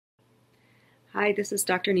Hi, this is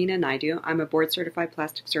Dr. Nina Naidu. I'm a board-certified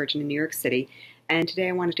plastic surgeon in New York City, and today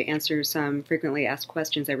I wanted to answer some frequently asked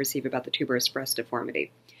questions I receive about the tuberous breast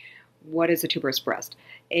deformity. What is a tuberous breast?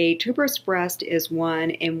 A tuberous breast is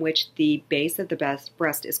one in which the base of the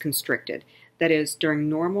breast is constricted. That is, during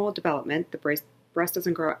normal development, the breast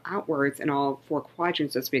doesn't grow outwards in all four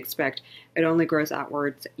quadrants as we expect. It only grows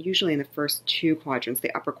outwards usually in the first two quadrants,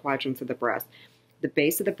 the upper quadrants of the breast. The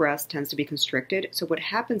base of the breast tends to be constricted, so what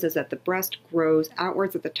happens is that the breast grows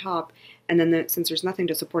outwards at the top, and then since there's nothing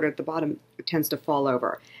to support it at the bottom, it tends to fall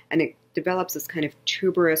over, and it develops this kind of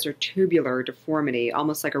tuberous or tubular deformity,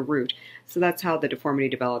 almost like a root. So that's how the deformity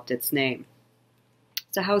developed its name.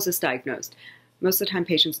 So how is this diagnosed? Most of the time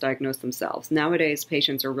patients diagnose themselves. Nowadays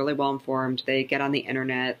patients are really well informed. They get on the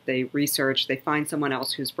internet, they research, they find someone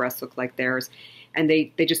else whose breasts look like theirs, and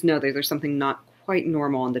they just know that there's something not quite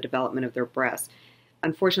normal in the development of their breast.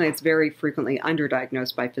 Unfortunately, it's very frequently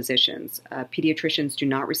underdiagnosed by physicians. Pediatricians do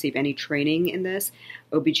not receive any training in this.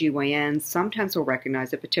 OBGYNs sometimes will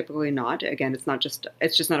recognize it, but typically not. Again,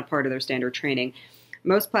 it's just not a part of their standard training.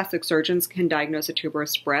 Most plastic surgeons can diagnose a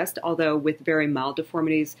tuberous breast, although with very mild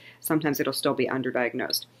deformities, sometimes it'll still be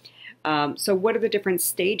underdiagnosed. So what are the different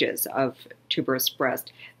stages of tuberous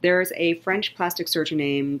breast? There's a French plastic surgeon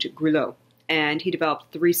named Grulot, and he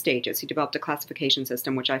developed 3 stages. He developed a classification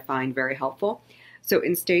system, which I find very helpful. So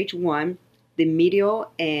in stage 1, the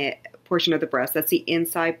medial portion of the breast, that's the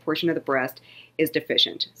inside portion of the breast, is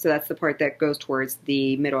deficient. So that's the part that goes towards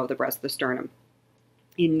the middle of the breast, the sternum.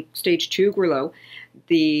 In stage 2, Grulot,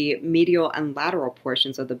 the medial and lateral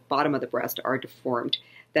portions of the bottom of the breast are deformed.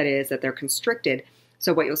 That is, that they're constricted.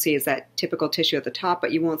 So what you'll see is that typical tissue at the top,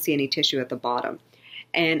 but you won't see any tissue at the bottom.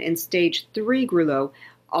 And in stage 3, Grulot,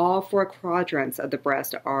 all 4 quadrants of the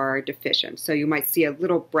breast are deficient. So you might see a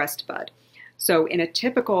little breast bud. So in a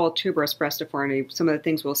typical tuberous breast deformity, some of the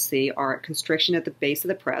things we'll see are constriction at the base of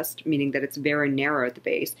the breast, meaning that it's very narrow at the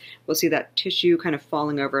base. We'll see that tissue kind of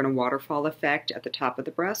falling over in a waterfall effect at the top of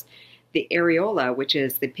the breast. The areola, which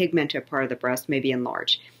is the pigmented part of the breast, may be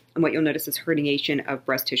enlarged. And what you'll notice is herniation of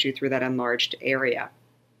breast tissue through that enlarged area.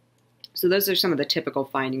 So those are some of the typical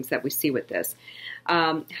findings that we see with this.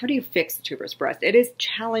 How do you fix the tuberous breast? It is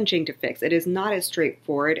challenging to fix. It is not as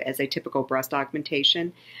straightforward as a typical breast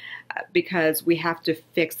augmentation because we have to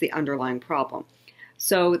fix the underlying problem.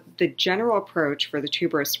 So the general approach for the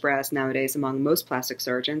tuberous breast nowadays among most plastic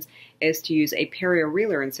surgeons is to use a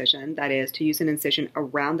periorelar incision, that is, to use an incision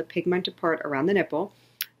around the pigmented part around the nipple,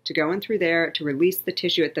 to go in through there to release the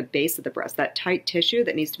tissue at the base of the breast, that tight tissue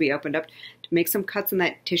that needs to be opened up, to make some cuts in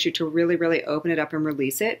that tissue to really open it up and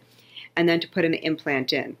release it, and then to put an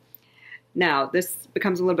implant in. Now, this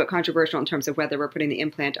becomes a little bit controversial in terms of whether we're putting the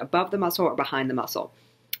implant above the muscle or behind the muscle.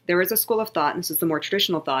 There is a school of thought, and this is the more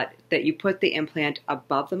traditional thought, that you put the implant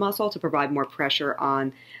above the muscle to provide more pressure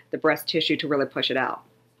on the breast tissue to really push it out.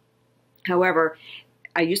 However,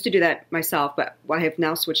 I used to do that myself, but I have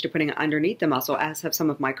now switched to putting it underneath the muscle, as have some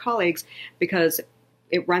of my colleagues, because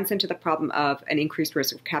it runs into the problem of an increased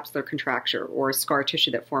risk of capsular contracture or scar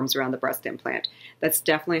tissue that forms around the breast implant. That's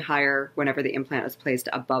definitely higher whenever the implant is placed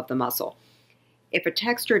above the muscle. If a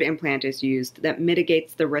textured implant is used, that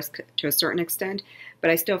mitigates the risk to a certain extent,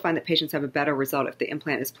 but I still find that patients have a better result if the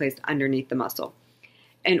implant is placed underneath the muscle.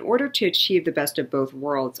 In order to achieve the best of both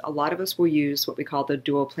worlds, a lot of us will use what we call the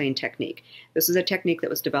dual plane technique. This is a technique that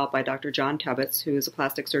was developed by Dr. John Tuberous, who is a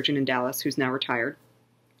plastic surgeon in Dallas, who's now retired.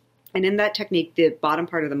 And in that technique, the bottom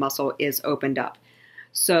part of the muscle is opened up.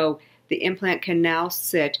 So the implant can now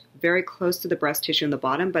sit very close to the breast tissue in the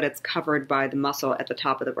bottom, but it's covered by the muscle at the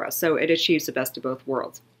top of the breast. So it achieves the best of both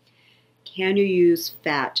worlds. Can you use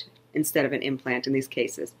fat instead of an implant in these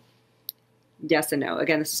cases? Yes and no.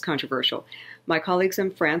 Again, this is controversial. My colleagues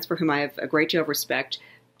in France, for whom I have a great deal of respect,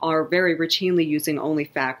 are very routinely using only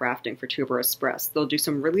fat grafting for tuberous breasts. They'll do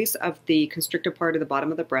some release of the constricted part of the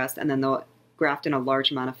bottom of the breast, and then they'll graft in a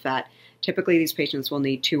large amount of fat. Typically, these patients will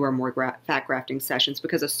need 2 or more fat grafting sessions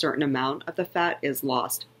because a certain amount of the fat is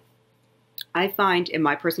lost. I find, in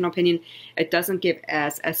my personal opinion, it doesn't give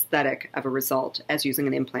as aesthetic of a result as using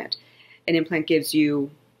an implant. An implant gives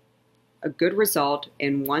you a good result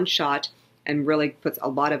in one shot and really puts a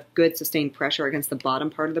lot of good sustained pressure against the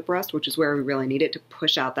bottom part of the breast, which is where we really need it to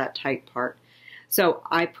push out that tight part. So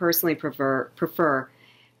I personally prefer,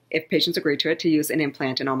 if patients agree to it, to use an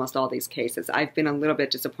implant in almost all these cases. I've been a little bit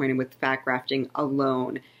disappointed with fat grafting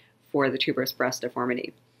alone for the tuberous breast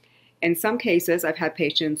deformity. In some cases, I've had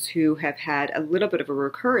patients who have had a little bit of a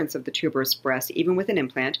recurrence of the tuberous breast, even with an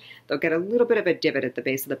implant. They'll get a little bit of a divot at the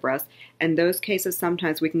base of the breast. In those cases,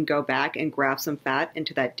 sometimes we can go back and graft some fat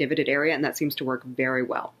into that divoted area, and that seems to work very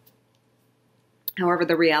well. However,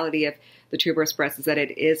 the reality of the tuberous breast is that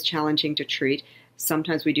it is challenging to treat.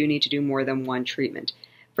 Sometimes we do need to do more than one treatment.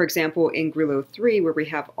 For example, in Groulo 3, where we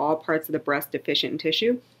have all parts of the breast deficient in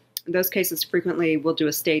tissue, in those cases, frequently we'll do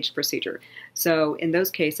a staged procedure. So in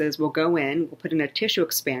those cases, we'll go in, we'll put in a tissue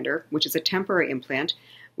expander, which is a temporary implant.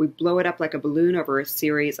 We blow it up like a balloon over a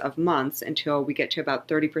series of months until we get to about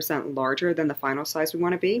 30% larger than the final size we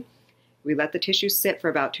want to be. We let the tissue sit for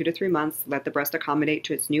about 2 to 3 months, let the breast accommodate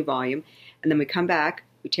to its new volume, and then we come back,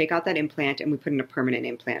 we take out that implant, and we put in a permanent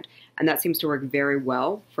implant. And that seems to work very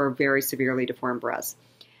well for very severely deformed breasts.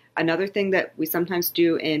 Another thing that we sometimes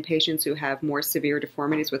do in patients who have more severe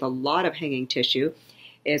deformities with a lot of hanging tissue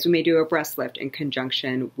is we may do a breast lift in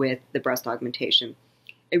conjunction with the breast augmentation.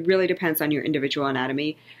 It really depends on your individual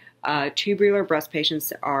anatomy. Tubular breast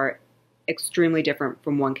patients are extremely different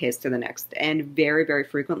from one case to the next, and very, very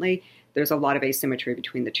frequently there's a lot of asymmetry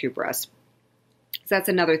between the two breasts. So that's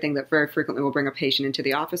another thing that very frequently will bring a patient into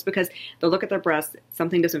the office because they'll look at their breasts,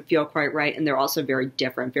 something doesn't feel quite right, and they're also very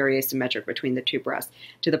different, very asymmetric between the two breasts,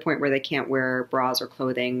 to the point where they can't wear bras or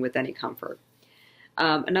clothing with any comfort.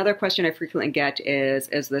 Another question I frequently get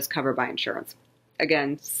is this covered by insurance?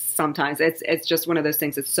 Again, sometimes it's just one of those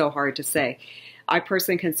things that's so hard to say. I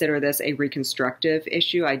personally consider this a reconstructive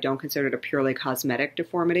issue. I don't consider it a purely cosmetic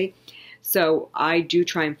deformity. So I do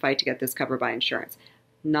try and fight to get this covered by insurance.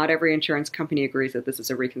 Not every insurance company agrees that this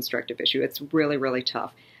is a reconstructive issue. It's really, really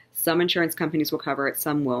tough. Some insurance companies will cover it,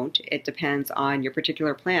 some won't. It depends on your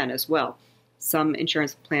particular plan as well. Some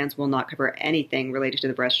insurance plans will not cover anything related to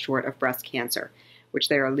the breast short of breast cancer, which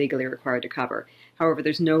they are legally required to cover. However,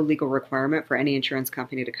 there's no legal requirement for any insurance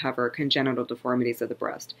company to cover congenital deformities of the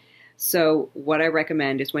breast. So what I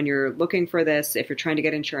recommend is when you're looking for this, if you're trying to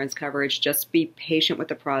get insurance coverage, just be patient with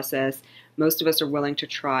the process. Most of us are willing to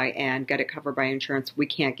try and get it covered by insurance. We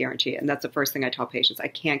can't guarantee it. And that's the first thing I tell patients. I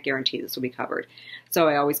can't guarantee this will be covered. So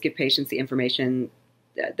I always give patients the information,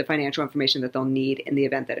 the financial information that they'll need in the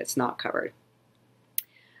event that it's not covered.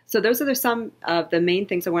 So those are some of the main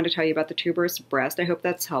things I wanted to tell you about the tuberous breast. I hope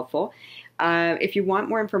that's helpful. If you want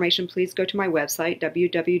more information, please go to my website,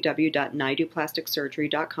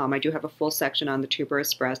 www.naiduplasticsurgery.com. I do have a full section on the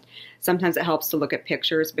tuberous breast. Sometimes it helps to look at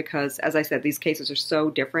pictures because, as I said, these cases are so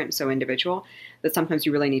different, so individual, that sometimes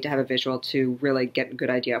you really need to have a visual to really get a good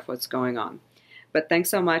idea of what's going on. But thanks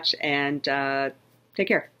so much, and take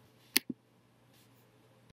care.